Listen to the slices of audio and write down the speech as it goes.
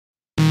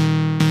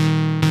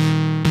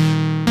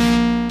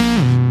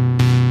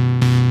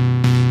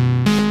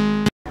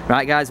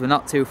Right guys, we're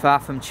not too far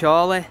from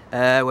Chorley.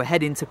 We're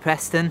heading to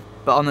Preston,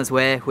 but on our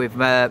way we've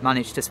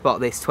managed to spot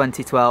this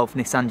 2012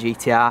 Nissan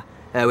GTR.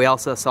 We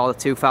also saw the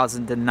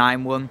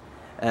 2009 one.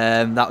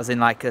 That was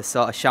in like a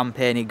sort of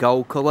champagne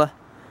gold colour.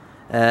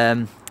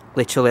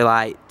 Literally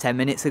like 10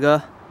 minutes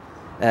ago.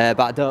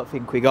 But I don't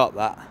think we got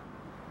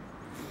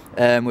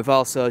that. We've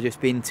also just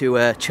been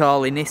to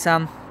Chorley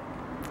Nissan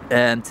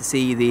to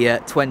see the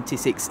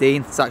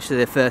 2016. It's actually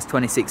the first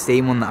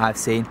 2016 one that I've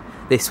seen.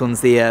 This one's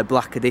the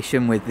black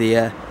edition with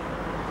the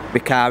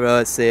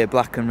Recaros, the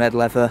black and red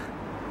leather.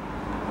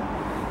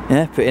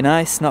 Yeah, pretty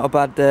nice. Not a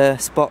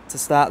bad spot to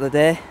start the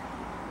day.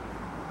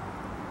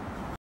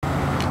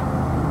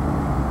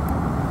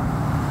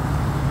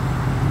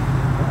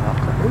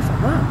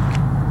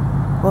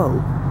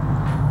 Whoa.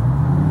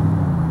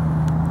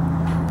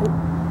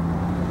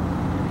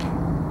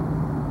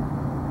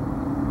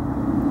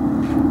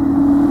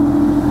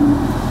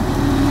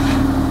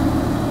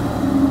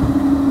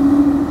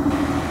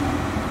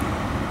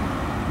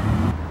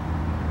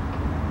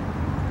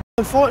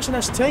 I thought it's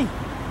an ST.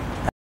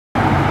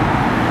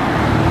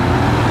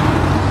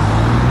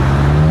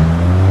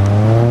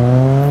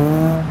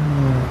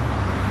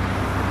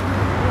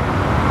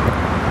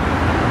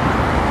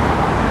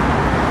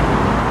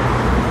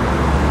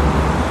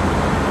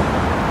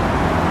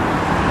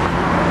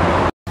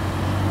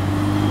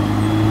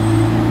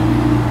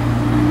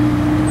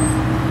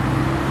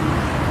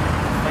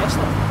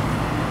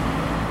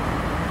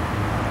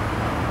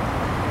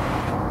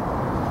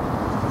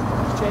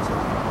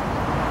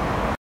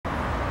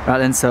 Right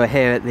then, so we're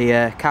here at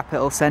the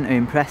Capital Centre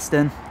in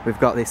Preston. We've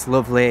got this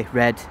lovely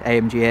red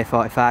AMG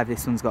A45.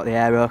 This one's got the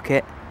aero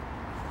kit.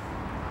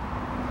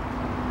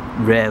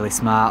 Really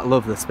smart,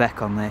 love the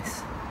spec on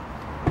this.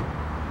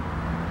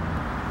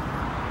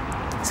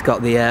 It's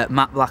got the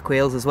matte black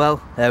wheels as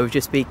well. We've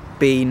just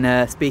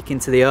been speaking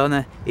to the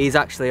owner. He's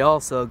actually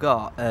also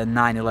got a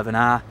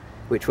 911R,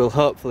 which we'll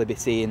hopefully be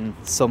seeing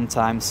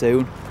sometime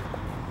soon,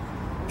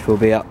 which will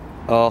be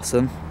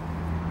awesome.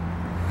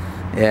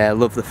 Yeah, I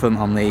love the front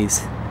on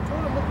these.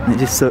 It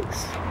just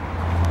sucks.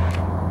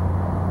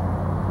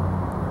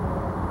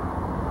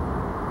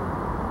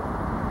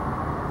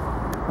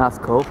 That's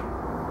cool.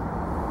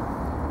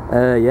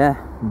 Yeah,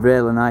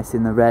 really nice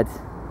in the red.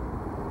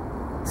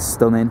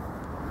 Stunning.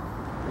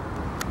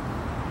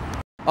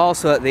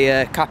 Also at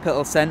the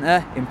Capital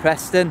Centre in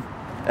Preston,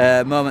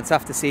 moments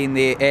after seeing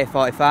the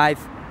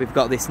A45, we've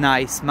got this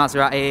nice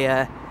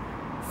Maserati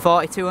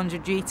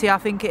 4200 GT, I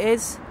think it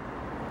is,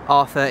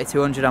 or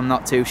 3200, I'm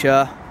not too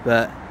sure,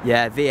 but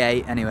yeah,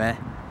 V8 anyway.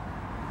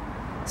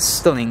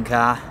 Stunning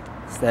car.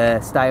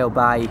 It's styled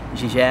by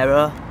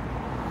Giugiaro.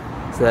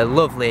 It's a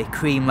lovely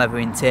cream leather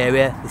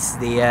interior. This is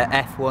the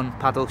F1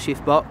 paddle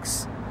shift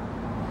box.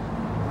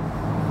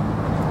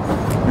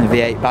 And the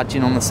V8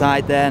 badging on the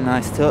side there,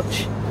 nice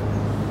touch.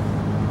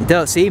 You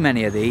don't see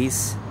many of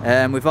these.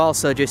 We've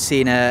also just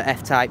seen a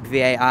F-Type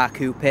V8R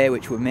Coupe,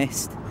 which we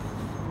missed.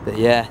 But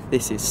yeah,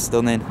 this is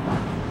stunning.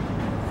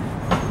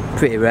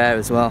 Pretty rare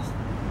as well.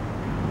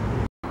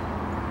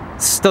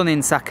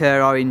 Stunning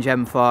Sakura orange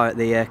M4 at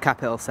the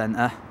Capital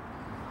Centre.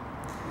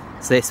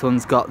 So this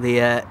one's got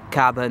the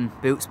carbon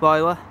boot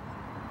spoiler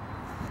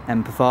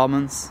and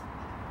performance.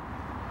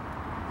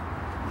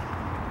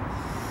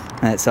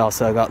 And it's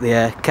also got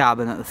the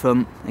carbon at the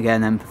front,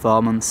 again M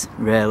performance,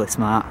 really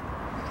smart.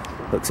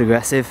 Looks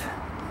aggressive.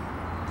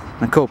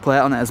 And a cool plate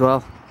on it as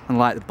well, and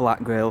like the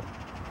black grille.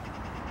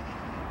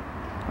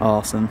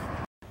 Awesome.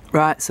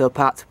 Right, so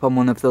parked up on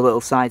one of the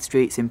little side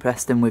streets in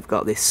Preston, we've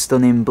got this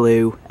stunning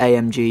blue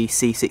AMG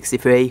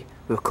C63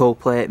 with a cool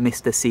plate,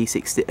 Mr.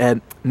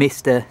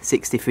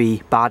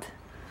 63 bad.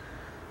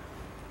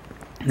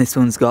 This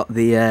one's got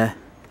the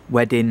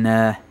wedding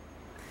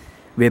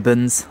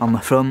ribbons on the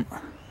front.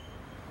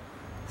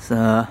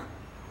 So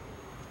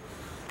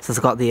it's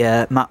got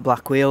the matte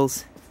black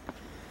wheels.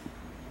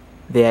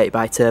 V8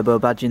 by turbo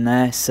badge in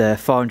there. It's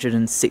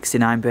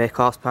 469 brake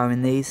horsepower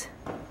in these.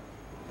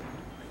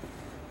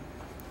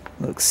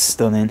 Looks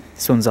stunning.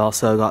 This one's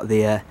also got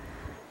the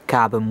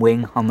carbon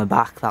wing on the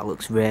back. That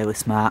looks really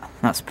smart.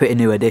 That's a pretty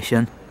new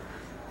addition.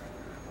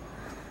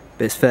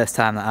 But it's the first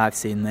time that I've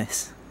seen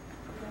this.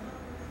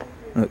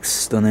 Looks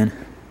stunning.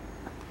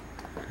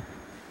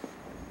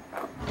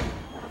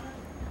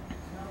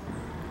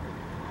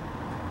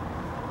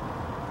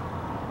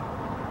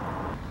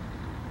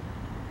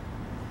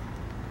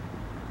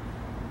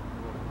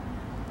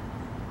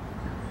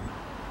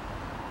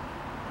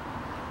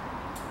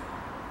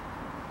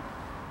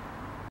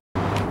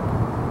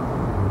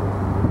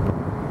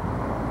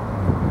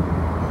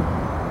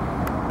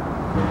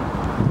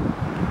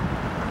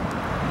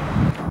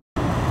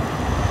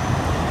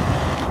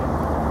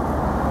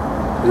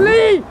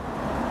 Lee!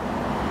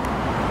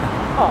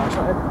 Oh,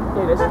 sorry.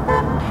 Here it is.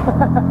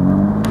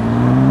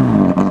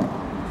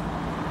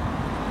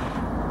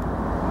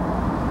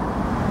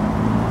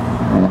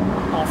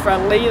 Our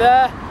friend Lee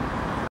there.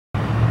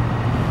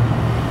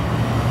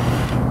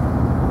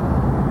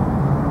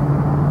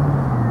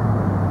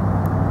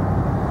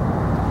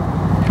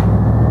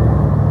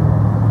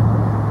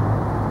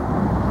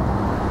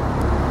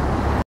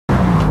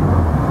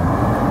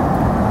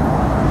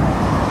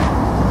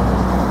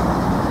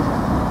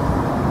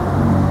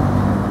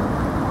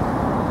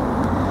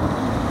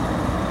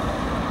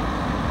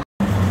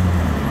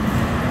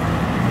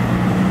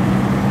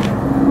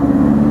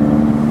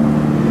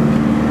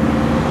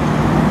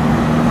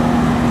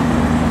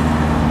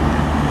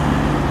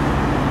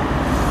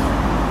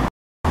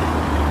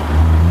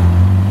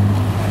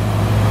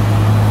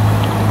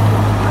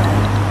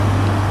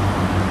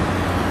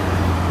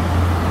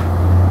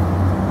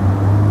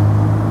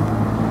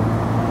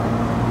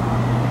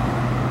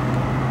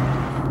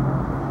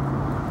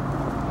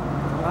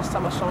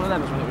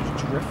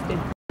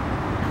 drifting.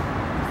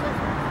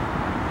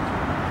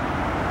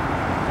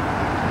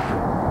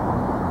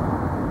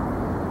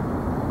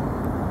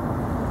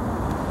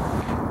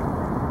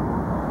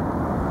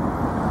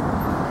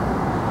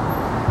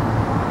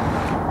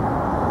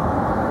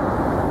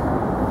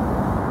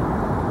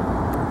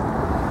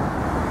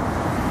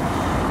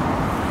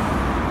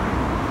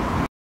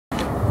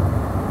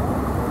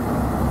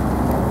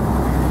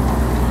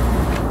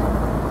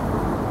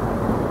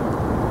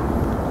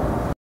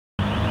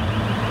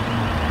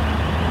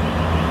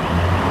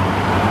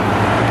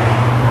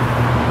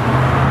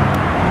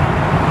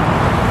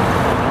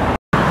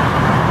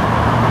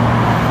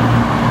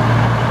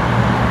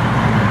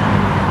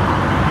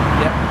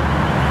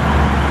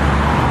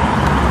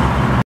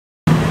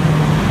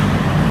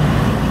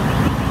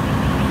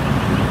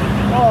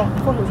 Oh, I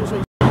thought it was just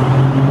like